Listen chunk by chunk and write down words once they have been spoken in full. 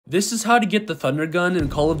This is how to get the Thunder Gun in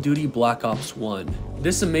Call of Duty Black Ops 1.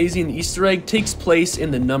 This amazing Easter egg takes place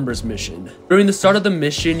in the Numbers mission. During the start of the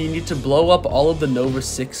mission, you need to blow up all of the Nova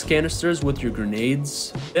 6 canisters with your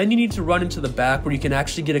grenades. Then you need to run into the back where you can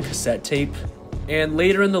actually get a cassette tape. And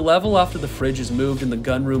later in the level, after the fridge is moved and the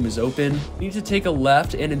gun room is open, you need to take a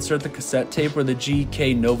left and insert the cassette tape where the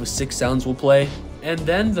GK Nova 6 sounds will play. And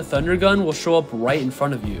then the Thunder Gun will show up right in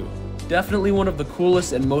front of you. Definitely one of the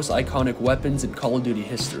coolest and most iconic weapons in Call of Duty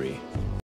history.